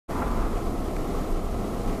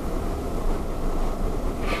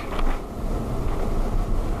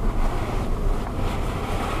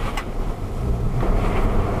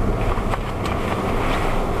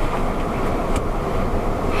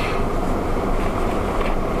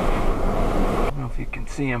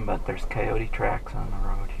see them, but there's coyote tracks on the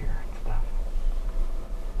road here and stuff.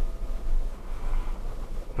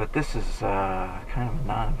 But this is kind of a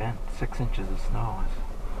non-event. 6 inches of snow is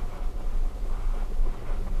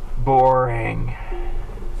boring.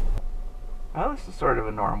 Well, this is sort of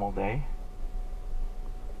a normal day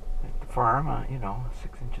at the farm. You know,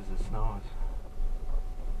 6 inches of snow is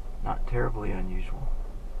not terribly unusual.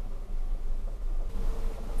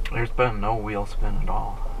 There's been no wheel spin at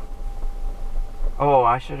all. Oh,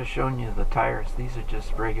 I should have shown you the tires. These are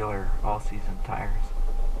just regular all-season tires.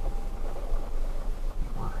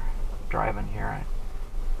 We're driving here.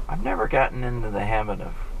 I've never gotten into the habit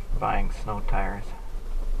of buying snow tires.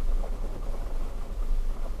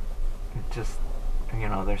 It just, you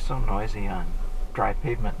know, they're so noisy on dry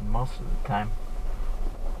pavement, and most of the time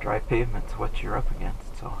dry pavement's what you're up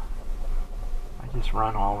against, so I just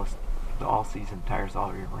run the all-season tires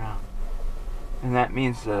all year round. And that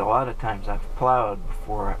means that a lot of times I've plowed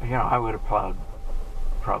before, you know, I would have plowed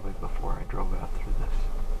probably before I drove out through this.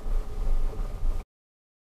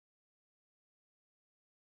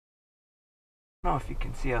 I don't know if you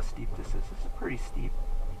can see how steep this is. This is pretty steep.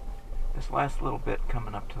 This last little bit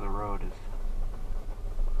coming up to the road is,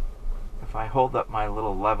 if I hold up my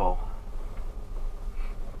little level,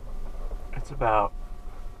 it's about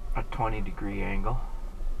a 20-degree angle.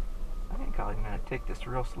 I think I'm going to take this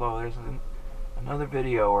real slow. There's another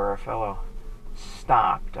video where a fellow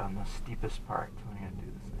stopped on the steepest part. So I'm going to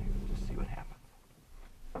do this thing, just see what happens.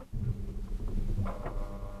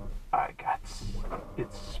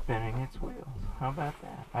 It's spinning its wheels. How about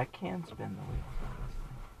that? I can spin the wheels on this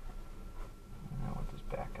thing. Now we'll just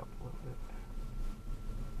back up a little bit.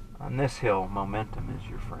 On this hill, momentum is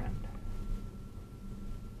your friend.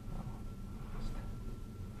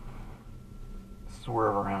 Just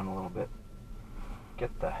swerve around a little bit.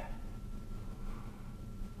 Get the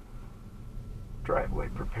driveway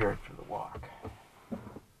prepared for the walk.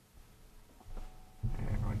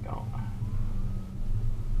 There we go.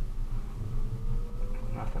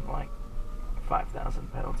 Nothing like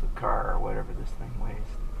 5,000 pounds of car or whatever this thing weighs.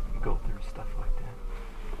 You go through stuff like that.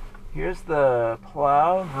 Here's the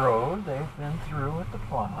plowed road they've been through with the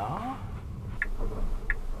plow.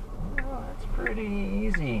 Well, that's pretty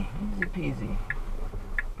easy peasy.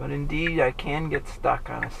 But indeed, I can get stuck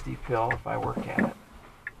on a steep hill if I work at it.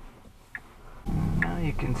 Now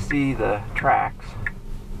you can see the tracks.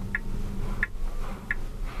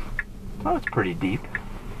 Oh, it's pretty deep.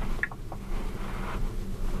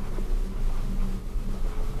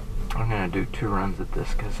 I'm going to do 2 runs at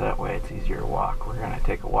this because that way it's easier to walk. We're going to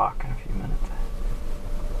take a walk in a few minutes.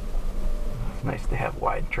 It's nice to have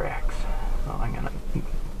wide tracks. So I'm going to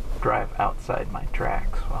drive outside my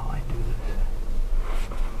tracks while I do this.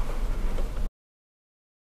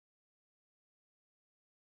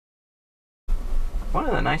 One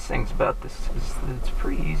of the nice things about this is that it's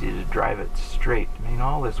pretty easy to drive it straight. I mean,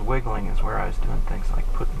 all this wiggling is where I was doing things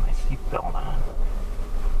like putting my seatbelt on.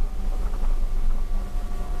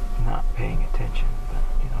 Not paying attention, but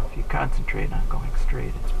you know, if you concentrate on going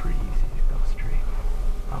straight, it's pretty easy to go straight.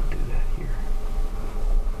 I'll do that here.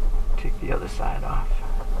 Take the other side off.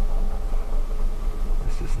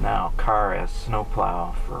 This is now car as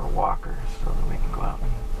snowplow for walkers, so that we can go out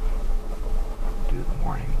and do the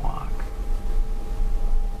morning walk.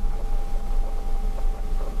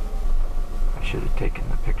 I should have taken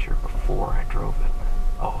the picture before I drove it.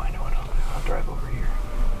 Oh, I know what I'll do. I'll drive over here.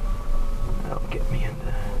 That'll get me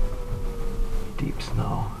into deep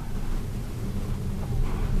snow.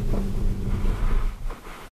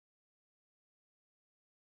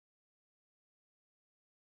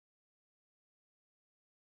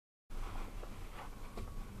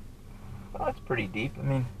 Well, that's pretty deep. I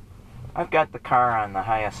mean, I've got the car on the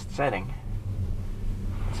highest setting.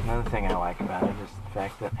 That's another thing I like about it, is the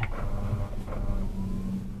fact that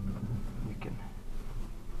you can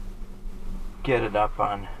get it up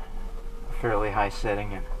on a fairly high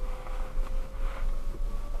setting, and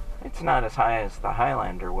it's not as high as the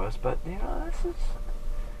Highlander was, but you know, this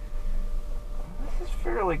is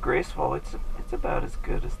fairly graceful. It's about as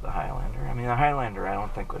good as the Highlander. I mean, the Highlander I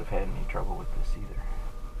don't think would have had any trouble with this either,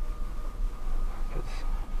 because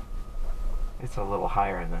it's a little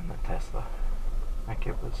higher than the Tesla. I think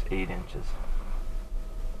it was 8 inches,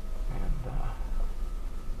 and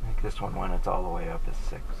I think this one, when it's all the way up, is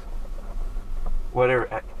 6. Whatever,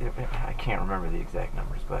 I can't remember the exact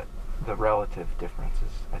numbers, but the relative difference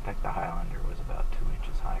is, I think the Highlander was about 2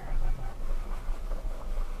 inches higher than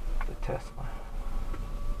the Tesla.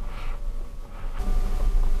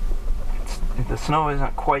 The snow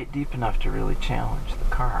isn't quite deep enough to really challenge the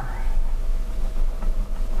car.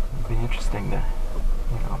 It'd be interesting to,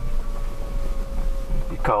 you know,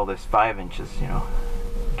 If you call this 5 inches, you know,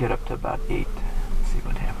 get up to about 8. See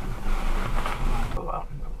what happens. Go out.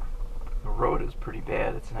 The road is pretty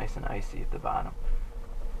bad. It's nice and icy at the bottom.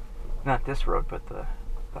 Not this road, but the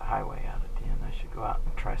highway out at the end. I should go out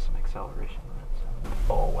and try some acceleration runs.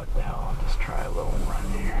 Oh, what the hell. I'll just try a little run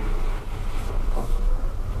here.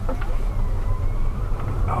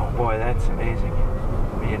 Oh boy, that's amazing.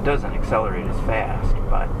 I mean, it doesn't accelerate as fast,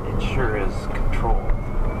 but it sure is controlled.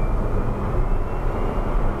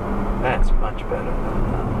 That's much better than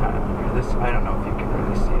Highlander. This, I don't know if you can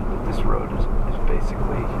really see it, but this road is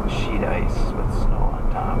basically sheet ice with snow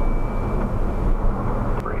on top.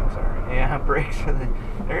 Brakes are, yeah, brakes are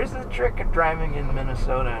there's the trick of driving in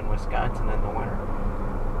Minnesota and Wisconsin in the winter.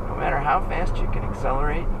 No matter how fast you can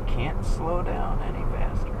accelerate, you can't slow down any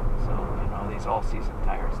faster. So, you know, these all-season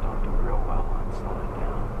tires don't do real well on slowing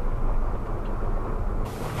down.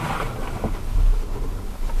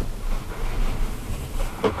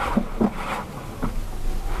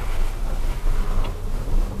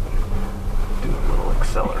 Do a little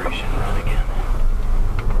acceleration run again.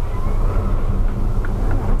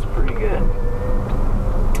 That's pretty good.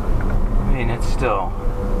 I mean, it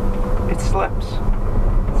slips.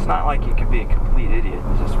 It's not like you can be a complete idiot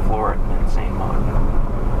and just floor it in insane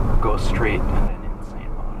mode. Go straight and then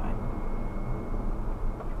insane mode.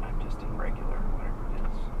 I'm just in regular, whatever it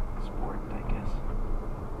is, sport, I guess.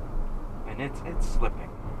 And it's slipping.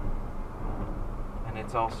 And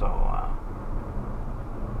it's also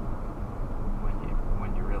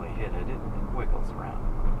when you really hit it, it wiggles around a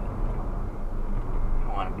little bit. You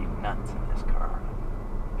don't want to be nuts in this car on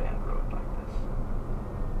a bad road like this.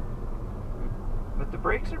 But the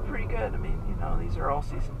brakes are pretty good. I mean, you know, these are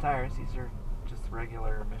all-season tires. These are just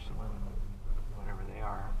regular Michelin, whatever they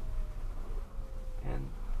are. And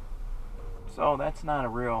so that's not a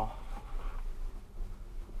real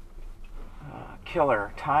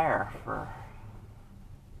killer tire for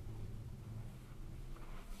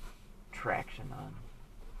traction on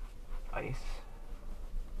ice.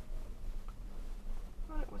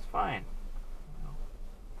 But it was fine. You know,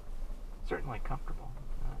 certainly comfortable.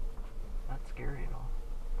 Not scary at all.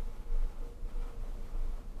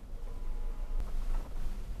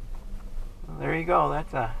 Well, there you go.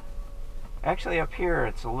 That's actually up here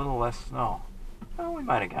it's a little less snow. Oh, we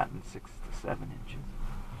might have gotten 6 to 7 inches.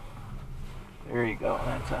 There you go.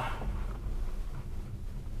 That's a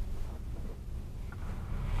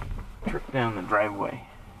trip down the driveway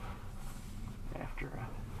after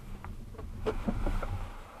a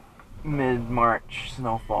mid-March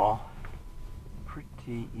snowfall.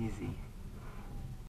 Pretty easy.